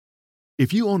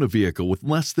If you own a vehicle with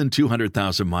less than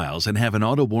 200,000 miles and have an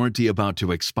auto warranty about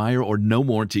to expire or no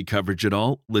warranty coverage at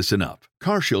all, listen up.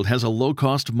 CarShield has a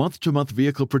low-cost month-to-month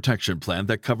vehicle protection plan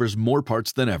that covers more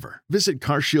parts than ever. Visit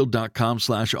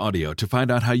carshield.com/audio to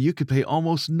find out how you could pay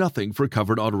almost nothing for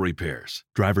covered auto repairs.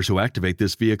 Drivers who activate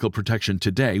this vehicle protection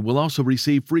today will also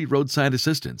receive free roadside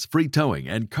assistance, free towing,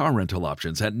 and car rental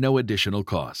options at no additional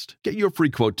cost. Get your free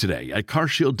quote today at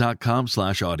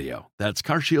carshield.com/audio. That's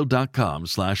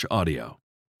carshield.com/audio.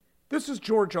 This is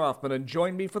George Hoffman, and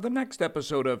join me for the next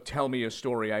episode of Tell Me a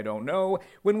Story I Don't Know,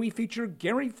 when we feature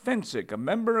Gary Fencik, a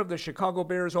member of the Chicago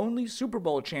Bears' only Super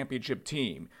Bowl championship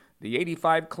team. The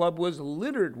 '85 club was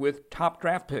littered with top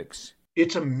draft picks.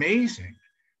 It's amazing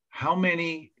how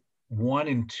many 1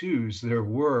 and 2s there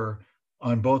were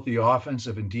on both the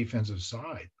offensive and defensive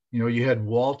side. You know, you had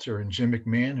Walter and Jim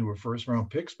McMahon, who were first-round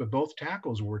picks, but both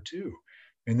tackles were too.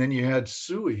 And then you had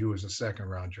Suey, who was a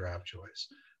second-round draft choice.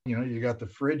 You know, you got the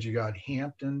Fridge, you got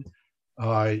Hampton,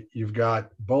 you've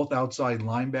got both outside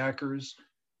linebackers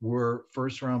were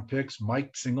first-round picks.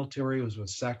 Mike Singletary was a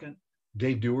second.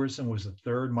 Dave Dewerson was a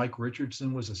third. Mike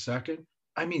Richardson was a second.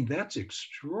 I mean, that's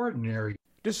extraordinary.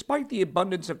 Despite the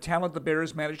abundance of talent, the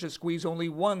Bears managed to squeeze only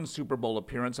one Super Bowl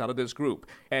appearance out of this group.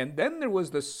 And then there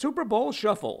was the Super Bowl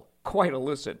Shuffle. Quite a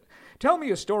listen. Tell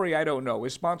Me a Story I Don't Know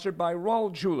is sponsored by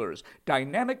Rawl Jewelers,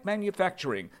 Dynamic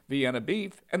Manufacturing, Vienna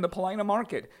Beef, and the Paulina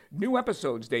Market. New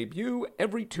episodes debut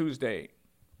every Tuesday.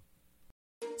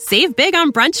 Save big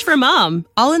on brunch for mom,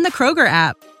 all in the Kroger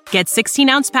app. Get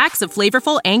 16-ounce packs of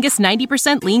flavorful Angus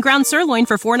 90% lean ground sirloin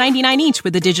for $4.99 each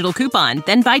with a digital coupon.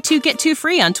 Then buy 2, get 2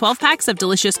 free on 12 packs of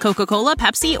delicious Coca-Cola,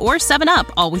 Pepsi, or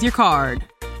 7-Up, all with your card.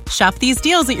 Shop these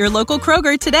deals at your local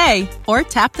Kroger today, or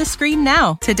tap the screen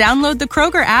now to download the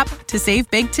Kroger app to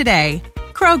save big today.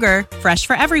 Kroger, fresh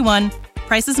for everyone.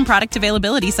 Prices and product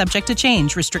availability subject to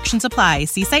change. Restrictions apply.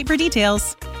 See site for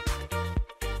details.